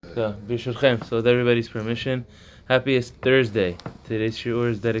So, B'shulchem, so with everybody's permission, happiest Thursday. Today's shiur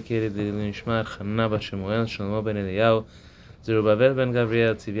is dedicated to Nishmat Chana bat Shemuel, Shlomo ben Eliyahu, Zerubbabel ben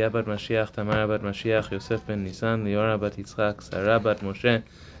Gabriel, Tzivia bat Mashiach, Tamara bat Mashiach, Yosef ben Nisan, Liora bat Yitzchak, Sarah bat Moshe,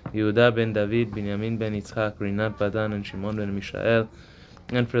 Yehuda ben David, Binyamin ben Yitzchak, Rinat Badan, and Shimon ben Mishael,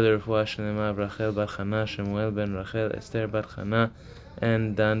 and for the refuah shlema of Rachel bat Chana, Shemuel ben Rachel, Esther bat Chana,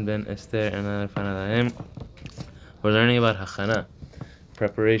 and Dan ben Esther, and Alfan. We're learning about Hakana,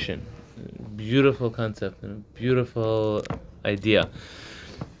 preparation. Beautiful concept and a beautiful idea.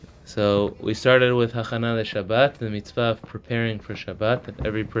 So we started with Hakana le Shabbat, the mitzvah of preparing for Shabbat, that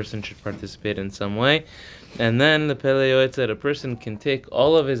every person should participate in some way. And then the Pele Yoetz said a person can take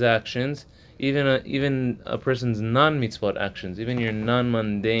all of his actions, even a person's non-mitzvot actions, even your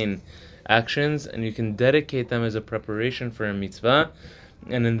non-mundane actions, and you can dedicate them as a preparation for a mitzvah,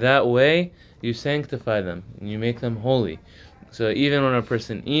 and in that way you sanctify them and you make them holy. So even when a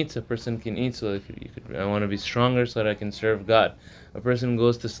person eats, a person can eat so that I want to be stronger so that I can serve God. A person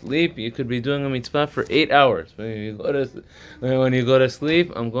goes to sleep, you could be doing a mitzvah for 8 hours. When you go to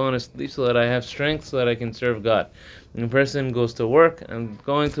sleep, I'm going to sleep so that I have strength so that I can serve God. And a person goes to work, I'm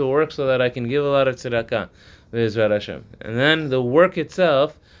going to work so that I can give a lot of tzedakah. And then the work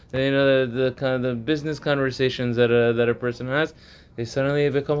itself, the kind of the business conversations that a person has, they suddenly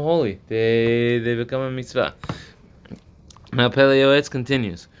become holy. They become a mitzvah. Now Pele Yoetz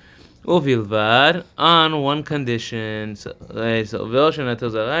continues. Uvilvad, on one condition. So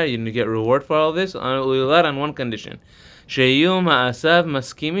you get reward for all this. Uvilvad on one condition. Sheyu ma'asav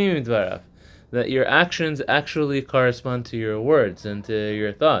maskimim midvarav. That your actions actually correspond to your words and to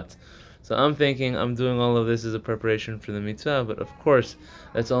your thoughts. So I'm thinking I'm doing all of this as a preparation for the mitzvah, but of course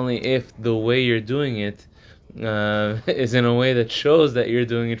that's only if the way you're doing it is in a way that shows that you're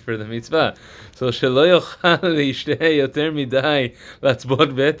doing it for the mitzvah. So shelo yochal lishteh yoter midai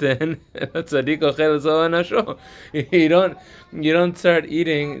latzbot beten tzaddik ochel zoh anasho. You don't start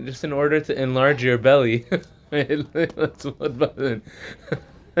eating just in order to enlarge your belly. Latzbot beten.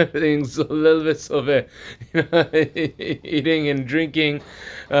 Everything's a little bit sove. Eating and drinking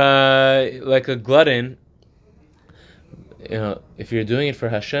like a glutton. If you're doing it for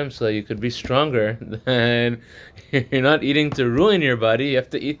Hashem so you could be stronger, then you're not eating to ruin your body. You have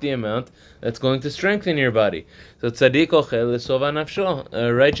to eat the amount that's going to strengthen your body. So tzaddik ochel lesova nafsho.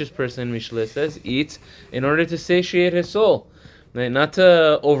 A righteous person, Mishle says, eats in order to satiate his soul, not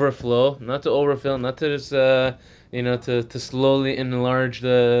to overflow, not to overfill, not to just to slowly enlarge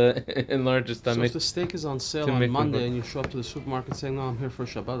the stomach. So if the steak is on sale on Monday and you show up to the supermarket saying, "No, I'm here for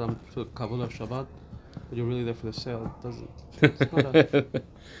Shabbat. I'm for Kabbalah of Shabbat," but you're really there for the sale, it's not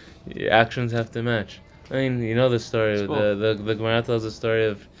Your actions have to match. I mean, you know the story. The Gemara tells the story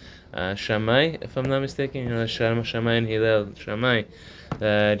of Shammai, if I'm not mistaken. Shammai and Hillel. Shammai,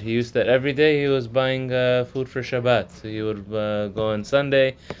 that he used that every day he was buying food for Shabbat. So he would go on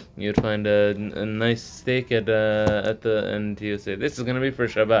Sunday, he would find a nice steak at and he would say, "This is going to be for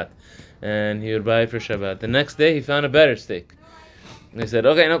Shabbat," and he would buy it for Shabbat. The next day he found a better steak. He said,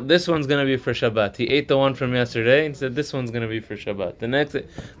 "Okay, no, this one's going to be for Shabbat." He ate the one from yesterday and said, "This one's going to be for Shabbat." The next day,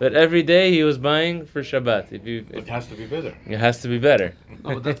 but every day he was buying for Shabbat. It has to be better. It has to be better.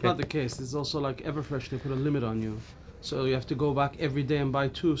 No, but that's not the case. It's also like Everfresh, they put a limit on you. So you have to go back every day and buy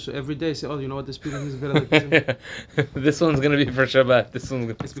two. So every day say, "Oh, you know what, this pizza is better than pizza." This one's going to be for Shabbat. This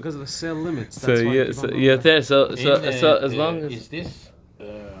one's It's because of the sale limits. So That's why so as long as... Is this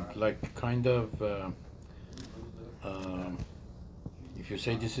like kind of... if you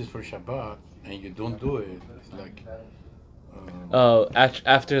say this is for Shabbat and you don't do it, it's like...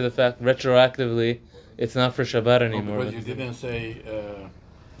 after the fact, retroactively, it's not for Shabbat anymore. Because you didn't say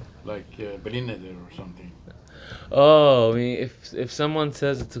Beli Neder or something. Oh, I mean, if someone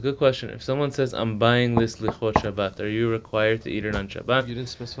says, it's a good question. If someone says, "I'm buying this lichot Shabbat," are you required to eat it on Shabbat? You didn't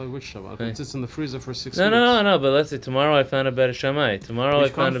specify which Shabbat. It sits in the freezer for 6 weeks. No. But let's say tomorrow I found a better Shammai. Tomorrow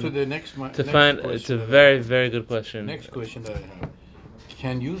Which I found comes a... to the next question. It's a very, very good question. Next question that I have.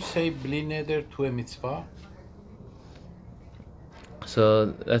 Can you say Bli Neder to a mitzvah? So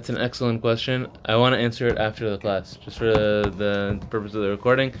that's an excellent question. I want to answer it after the class, just for the purpose of the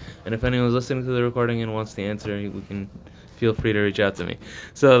recording. And if anyone's listening to the recording and wants the answer, we can feel free to reach out to me.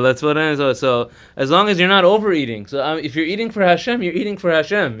 So that's what it is. So as long as you're not overeating. So if you're eating for Hashem, you're eating for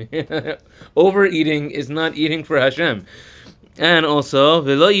Hashem. Overeating is not eating for Hashem. And also,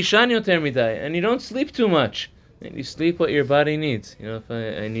 velo yishan yoter midai, and you don't sleep too much. You sleep what your body needs. If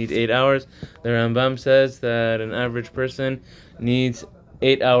I need 8 hours, the Rambam says that an average person needs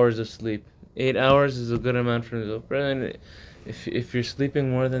 8 hours of sleep. 8 hours is a good amount for me. If you're sleeping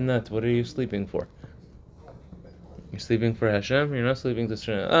more than that, what are you sleeping for? You're sleeping for Hashem. You're not sleeping to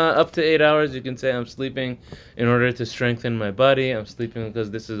strengthen. Up to 8 hours, you can say I'm sleeping in order to strengthen my body. I'm sleeping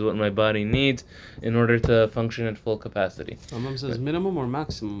because this is what my body needs in order to function at full capacity. Rambam says minimum or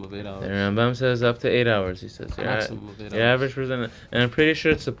maximum of 8 hours. The Rambam says up to 8 hours. He says Maximum of 8 hours. Your average person, and I'm pretty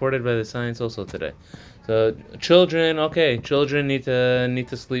sure it's supported by the science also today. So children, okay, children need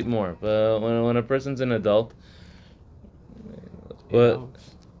to sleep more. But when a person's an adult, well,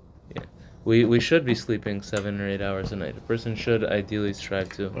 yeah, we should be sleeping 7 or 8 hours a night. A person should ideally strive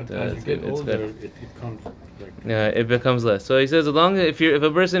to. But as you get older, it comes like... Yeah, it becomes less. So he says, as long as if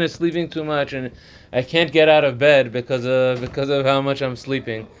a person is sleeping too much and I can't get out of bed because of how much I'm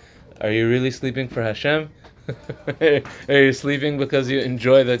sleeping, are you really sleeping for Hashem? Are you sleeping because you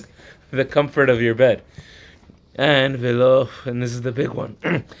enjoy the comfort of your bed? And this is the big one.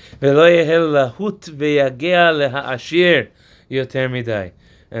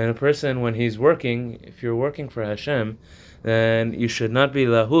 And a person, when he's working, if you're working for Hashem, then you should not be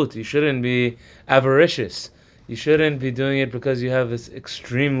lahut. You shouldn't be avaricious. You shouldn't be doing it because you have this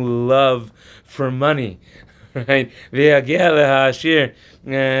extreme love for money, right?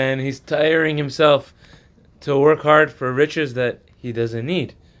 And he's tiring himself to work hard for riches that he doesn't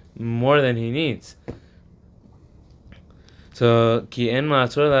need, more than he needs. So, in the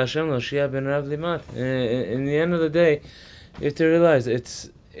end of the day, you have to realize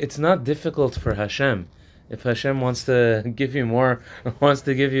it's not difficult for Hashem. If Hashem wants to give you more or wants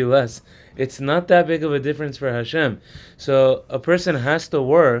to give you less, it's not that big of a difference for Hashem. So a person has to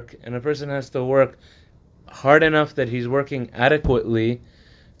work, and a person has to work hard enough that he's working adequately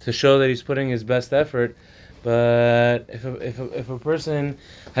to show that he's putting his best effort. But if a person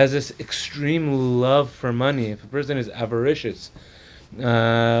has this extreme love for money, if a person is avaricious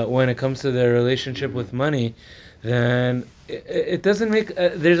when it comes to their relationship with money, then it doesn't make.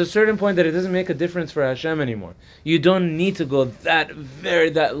 There's a certain point that it doesn't make a difference for Hashem anymore. You don't need to go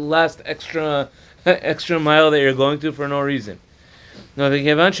that last extra mile that you're going to for no reason. No, if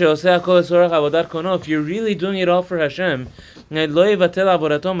you're really doing it all for Hashem, and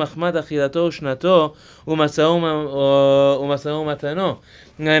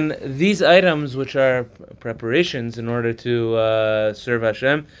these items, which are preparations in order to serve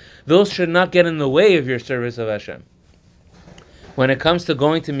Hashem, those should not get in the way of your service of Hashem. When it comes to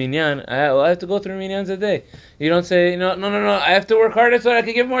going to minyan, I have to go through minyans a day. You don't say, no, I have to work harder so I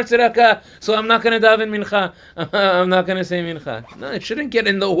can give more tzedakah, so I'm not going to daven mincha. I'm not going to say mincha. No, it shouldn't get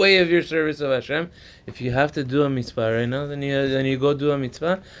in the way of your service of Hashem. If you have to do a mitzvah right now, then you go do a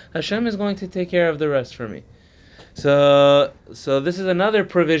mitzvah. Hashem is going to take care of the rest for me. So this is another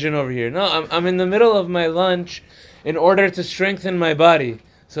provision over here. No, I'm in the middle of my lunch in order to strengthen my body.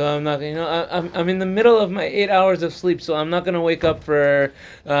 So I'm not, I'm in the middle of my 8 hours of sleep, so I'm not going to wake up for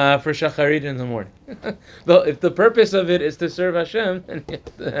shacharit in the morning. Though if the purpose of it is to serve Hashem,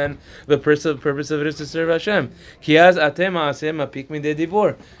 and the purpose of it is to serve Hashem,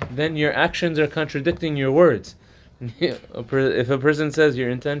 then your actions are contradicting your words. If a person says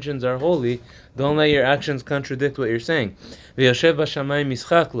your intentions are holy, don't let your actions contradict what you're saying. Hashem is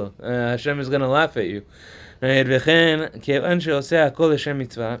going to laugh at you. So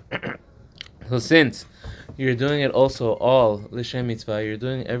since you're doing it also all l'shem mitzvah, you're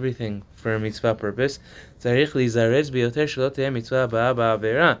doing everything for a mitzvah purpose, a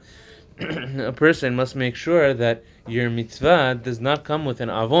person must make sure that your mitzvah does not come with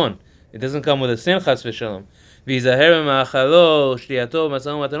an avon. It doesn't come with a sin chas v'shalom.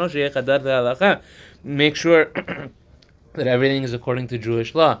 Make sure that everything is according to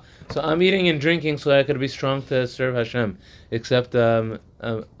Jewish law. So I'm eating and drinking so I could be strong to serve Hashem. Except I'm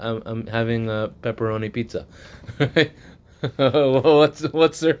having a pepperoni pizza. What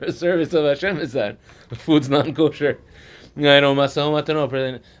service of Hashem is that? Food's not kosher.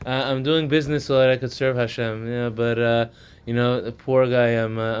 I'm doing business so that I could serve Hashem. Yeah, but the poor guy,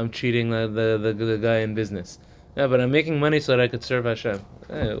 I'm cheating the guy in business. Yeah, but I'm making money so that I could serve Hashem.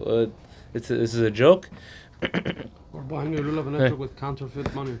 This is a joke. Or buying a lulav and network with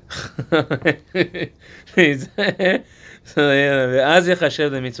counterfeit money. So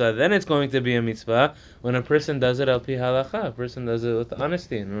then it's going to be a mitzvah when a person does it al pi halacha. A person does it with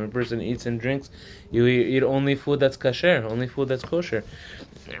honesty. And when a person eats and drinks, you eat only food that's kasher, only food that's kosher.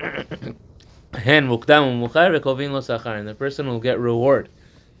 And the person will get reward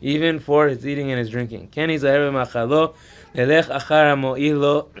even for his eating and his drinking.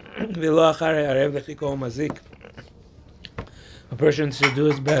 A person should do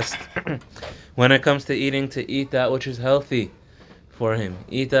his best when it comes to eating, to eat that which is healthy for him.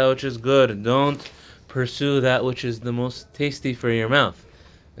 Eat that which is good. Don't pursue that which is the most tasty for your mouth.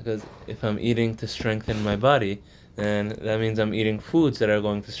 Because if I'm eating to strengthen my body, and that means I'm eating foods that are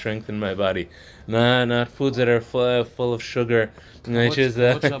going to strengthen my body, not foods that are full of sugar, which is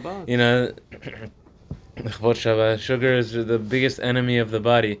you know. Sugar is the biggest enemy of the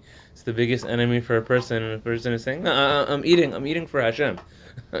body. It's the biggest enemy for a person, and a person is saying, "No, I'm eating for Hashem.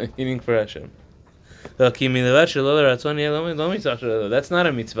 I'm eating for Hashem." That's not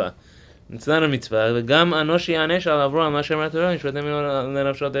a mitzvah. It's not a mitzvah.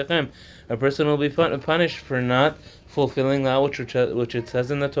 A person will be punished for not fulfilling that which it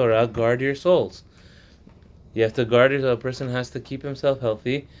says in the Torah. Guard your souls. You have to guard yourself. A person has to keep himself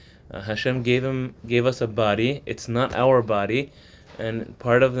healthy. Hashem gave us a body. It's not our body, and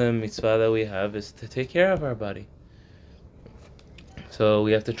part of the mitzvah that we have is to take care of our body. So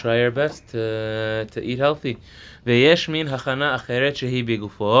we have to try our best to eat healthy. Ve'yesh min hakana acheret shehi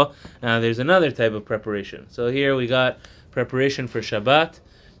bigufo. Now there's another type of preparation. So here we got preparation for Shabbat.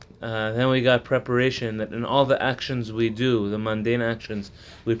 Then we got preparation that in all the actions we do, the mundane actions,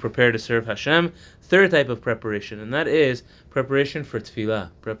 we prepare to serve Hashem. Third type of preparation, and that is preparation for tefillah,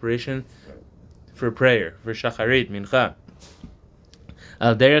 preparation for prayer, for shacharit, mincha.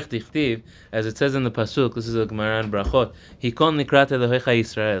 Al derech tichtiv, as it says in the pasuk, this is a Gemara in Brachot. Hikon nikrat Elohecha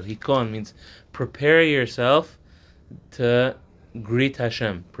Yisrael. Hikon means prepare yourself to greet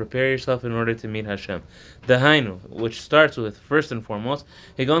Hashem. Prepare yourself in order to meet Hashem. Dahainu, which starts with first and foremost,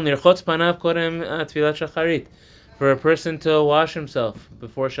 Hikon nirchotz panav korem tefillat shacharit. For a person to wash himself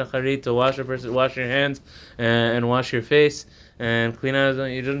before shacharit, to wash your hands and wash your face and clean out.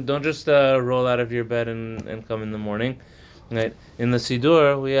 You don't just roll out of your bed and come in the morning. Right. In the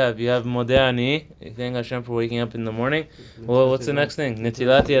Sidur, you have Modeh Ani, thank Hashem for waking up in the morning. Well, what's the next thing?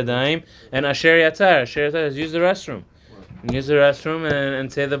 Netilat Yadayim and Asher Yatzar. Asher Yatzar is use the restroom. Use the restroom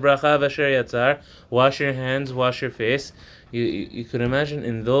and say the bracha of Asher Yatzar. Wash your hands, wash your face. You could imagine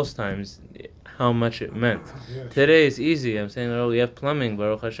in those times how much it meant. Today is easy. I'm saying, we have plumbing,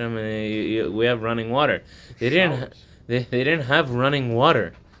 Baruch Hashem, and we have running water. They didn't have running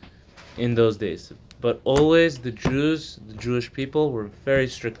water in those days. But always the Jewish people were very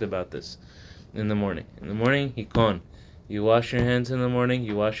strict about this. In the morning, hikon. You wash your hands in the morning.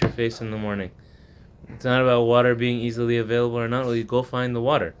 You wash your face in the morning. It's not about water being easily available or not. Well, you go find the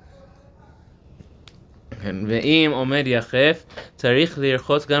water. And ve'im omed yachef tzarich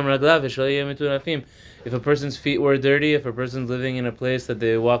lirchotz gam raglav v'shelo yeh meturafim. If a person's feet were dirty, if a person's living in a place that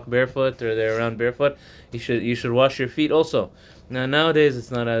they walk barefoot or they're around barefoot, you should wash your feet also. Now nowadays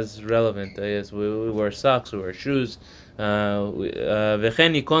it's not as relevant. I guess we wear socks, we wear shoes.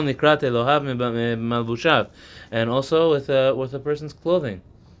 V'chen yikon likrat Elohav malbushav, and also with a person's clothing.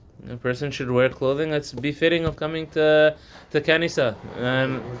 A person should wear clothing that's befitting of coming to Kanisa. We're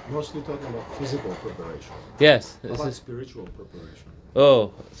mostly talking about physical preparation. Yes. How about spiritual preparation?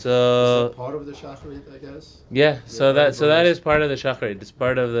 Oh, Is so that part of the shacharit, I guess? yeah. So that is part of the shacharit. It's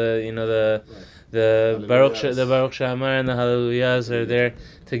part of the Baruch Shamar and the Hallelujahs are there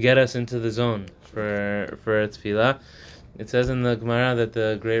to get us into the zone for tefillah. It says in the Gemara that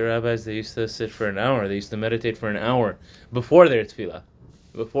the great rabbis, they used to sit for an hour. They used to meditate for an hour before their tefillah,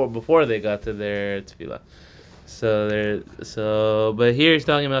 before they got to their tefillah. But here he's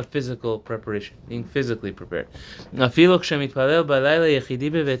talking about physical preparation, being physically prepared. And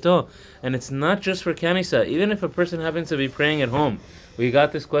it's not just for Kanisa. Even if a person happens to be praying at home, we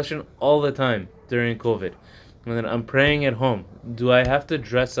got this question all the time during COVID. And then I'm praying at home. Do I have to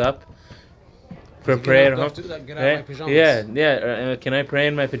dress up for prayer at home? Get out of my pajamas. Yeah. Can I pray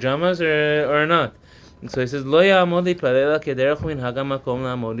in my pajamas or not? And so he says, "Lo ya'amod litpalel kederech minhag hamakom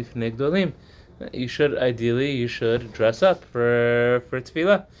la'amod lifnei gdolim." You should dress up for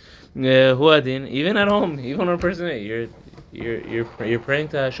tefillah. Huadin, even at home, even when a person you're praying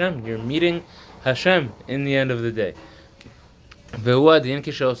to Hashem, you're meeting Hashem in the end of the day. Vehuadin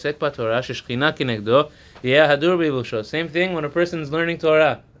kishaosek b'Torah sheshchina kinegdo yeh hadur b'ilbusho. Same thing when a person's learning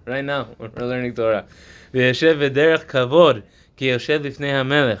Torah. Right now, when we're learning Torah. V'yeshev v'derech kavod ki yoshev lifnei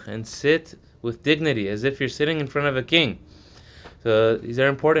hamelech, and sit with dignity as if you're sitting in front of a king. So these are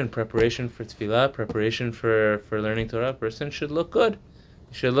important. Preparation for tefillah, preparation for learning Torah. A person should look good.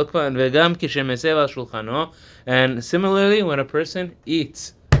 He should look good. And similarly, when a person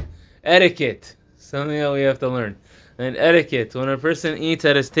eats, etiquette, something that we have to learn. And etiquette, when a person eats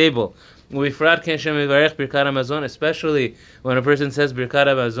at his table, especially when a person says Birkat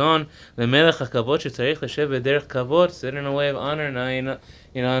Hamazon, sit in a way of honor. Now,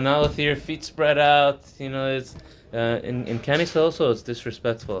 not with your feet spread out. It's in Kanisa also it's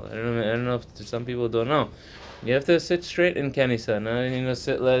disrespectful. I don't know if some people don't know. You have to sit straight in Kanisa. Not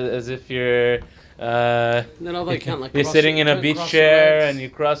sit as if you're Then although you can't like you're cross sitting your- in a you beach cross your chair legs. and you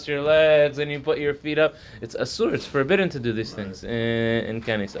cross your legs and you put your feet up. It's asur. It's forbidden to do these things in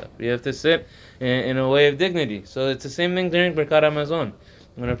Kanisa. You have to sit in a way of dignity. So it's the same thing during Birkat Hamazon.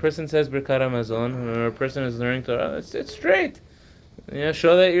 When a person says Birkat Hamazon, when a person is learning Torah, it's straight.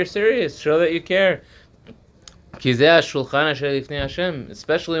 Show that you're serious. Show that you care. Especially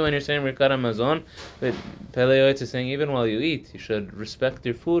when you're saying Birkat Hamazon, but Pele Yoetz is saying even while you eat, you should respect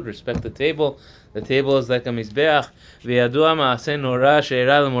your food, respect the table. The table is like a mizbeach.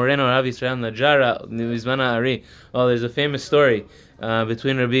 Oh, there's a famous story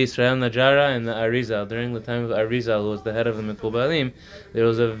between Rabbi Israel Najara and the Arizal. During the time of Arizal, who was the head of the Mekubalim, there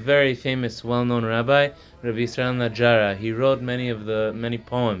was a very famous, well-known rabbi, Rabbi Israel Najara. He wrote many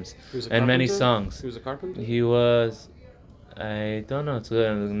poems He was a and many carpenter? songs. He was a carpenter? He was, I don't know.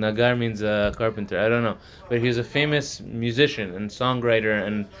 Nagar means carpenter. I don't know, but he was a famous musician and songwriter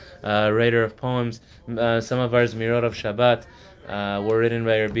and writer of poems. Some of our Zmirot of Shabbat were written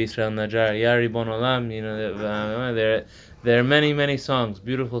by Rabbi Israel Najar. Ya Ribon Olam. There are many songs,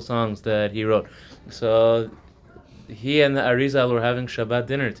 beautiful songs that he wrote. So he and the Arizal were having Shabbat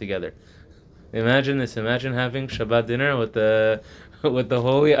dinner together. Imagine this. Imagine having Shabbat dinner with the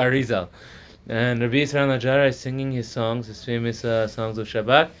holy Arizal. And Rabbi Israel Najara is singing his songs, his famous songs of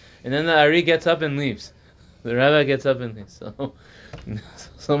Shabbat, and then the Ari gets up and leaves. The rabbi gets up and leaves. So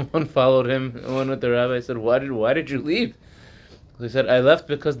someone followed him, went with the rabbi, said, why did you leave? So he said, I left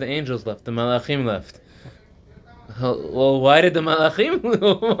because the angels left, the malachim left. Well, why did the malachim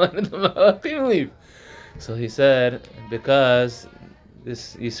leave? So he said, because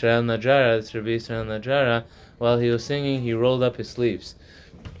this Israel Najara, this Rabbi Israel Najara, while he was singing, he rolled up his sleeves.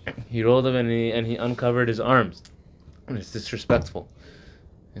 He rolled up and he uncovered his arms. And it's disrespectful.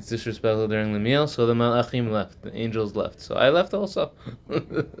 It's disrespectful during the meal, so the malachim left, the angels left. So I left also.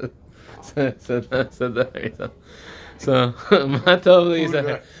 So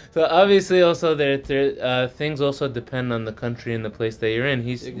so obviously also there things also depend on the country and the place that you're in.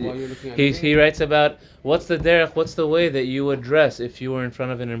 He writes about what's the derech, what's the way that you would dress if you were in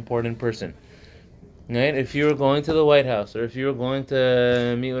front of an important person. Right? If you were going to the White House, or if you were going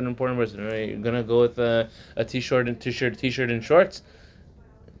to meet with an important person, right? You're gonna go with a t-shirt and shorts.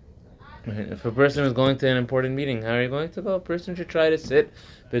 Right? If a person is going to an important meeting, how are you going to go? A person should try to sit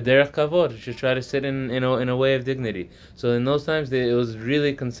b'derech kavod. Should try to sit in a way of dignity. So in those times, it was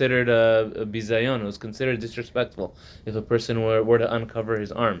really considered a bizayon. It was considered disrespectful if a person were to uncover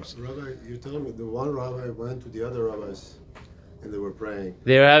his arms. Rabbi, you're telling me the one rabbi went to the other rabbis and they were praying.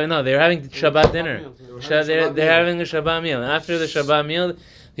 They were having Shabbat dinner. They're having a Shabbat meal. And after the Shabbat meal,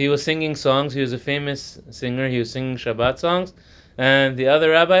 he was singing songs. He was a famous singer. He was singing Shabbat songs, and the other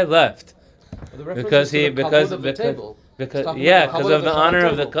rabbi left because of the honor of the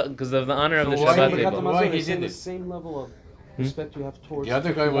Shabbat table. Why he did the it? same level of respect you have towards The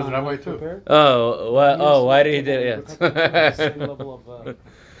other guy was rabbi too. Why did he do it? The same level of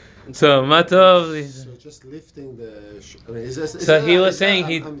So Matov. So just lifting the. I mean, He was saying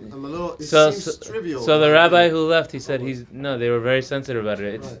he. I'm a little. It So seems trivial. so the rabbi who left, he said they were very sensitive about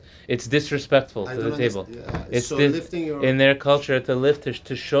it. Right. It's disrespectful I to don't the table. understand. It's so lifting your. in their culture to lift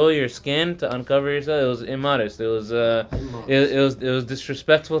to show your skin, to uncover yourself. It was immodest. It was it was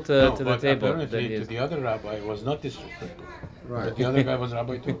disrespectful to the table. Apparently, to the other rabbi, it was not disrespectful. Right. But the other guy was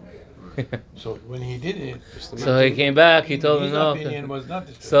rabbi too. So when he did it, So he came back. He told his him no. opinion was not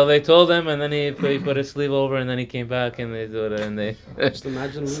disrespectful. So they told him, and then he put his sleeve over, and then he came back, and they did it, and they. Just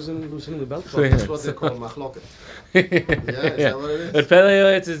imagine losing the belt. That's what they call machloket. Yeah, is that what it is? But Pele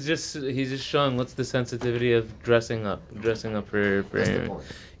Yoetz is he's just showing what's the sensitivity of dressing up for That's the point.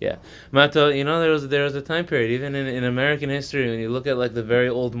 yeah. Mato, there was a time period even in American history when you look at like the very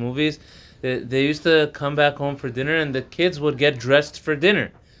old movies, they used to come back home for dinner and the kids would get dressed for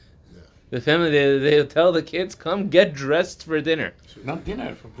dinner. The family, they would tell the kids, come get dressed for dinner. Not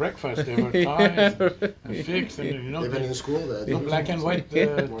dinner, for breakfast. They were tied and fixed. And, Even in school, the black and white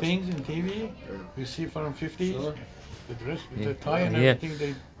things in TV you see from 50s. Sure. The dress with the tie and everything.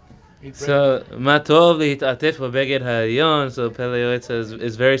 They eat So Matov lihitatef b'beged ha'alyon. So Pele Yoetz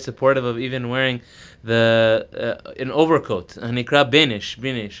is very supportive of even wearing an overcoat. Hanikra benish.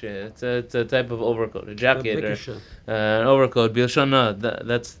 It's a type of overcoat, a jacket or an overcoat. Bilshon,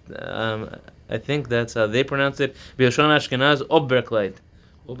 that's I think that's how they pronounce it. Bilshon Ashkenaz Oberkleid.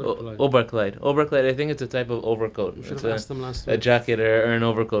 Oberkleid. I think it's a type of overcoat. It's a jacket or an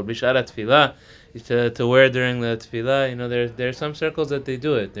overcoat. Bisharat tefillah, to wear during the tefillah. There are some circles that they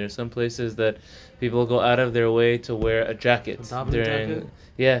do it. There are some places that people go out of their way to wear a jacket during. Jacket?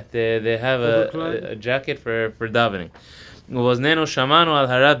 Yeah, they have a jacket for davening. Uvoznenu shamanu al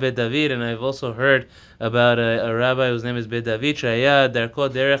harav Bet David, and I've also heard about a rabbi whose name is Bet David, shaya darko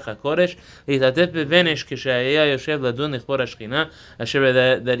derech hakodesh, litatef bevenish kishaya yoshev ladun lichbor hashchina, asher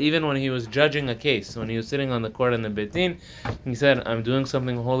that even when he was judging a case, when he was sitting on the court in the Beit Din, he said, I'm doing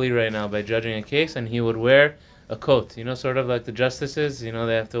something holy right now by judging a case, and he would wear a coat, sort of like the justices, they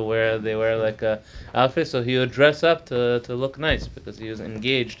wear like a outfit, so he would dress up to look nice because he was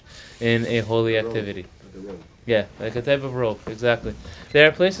engaged in a holy activity. Yeah, like a type of robe, exactly. There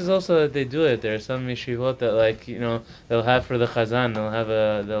are places also that they do it. There are some yeshivot that they'll have for the chazan,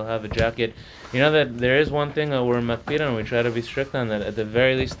 they'll have a jacket. That there is one thing that we're makpid on, we try to be strict on that. At the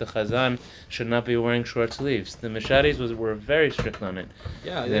very least, the chazan should not be wearing short sleeves. The misharis were very strict on it.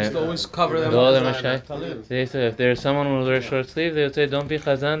 Yeah, they used to always cover them. They say if there's someone who wears short sleeves, they would say, don't be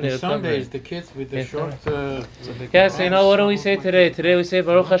chazan. On Sundays, the kids with the short. So what do we say today? Today we say,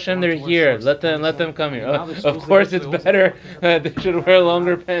 Baruch Hashem, they're here. Let them come here. Of course, it's better they should wear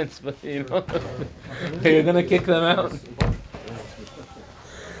longer pants, but you're gonna kick them out.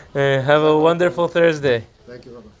 Have a wonderful Thursday. Thank you, Rabbi.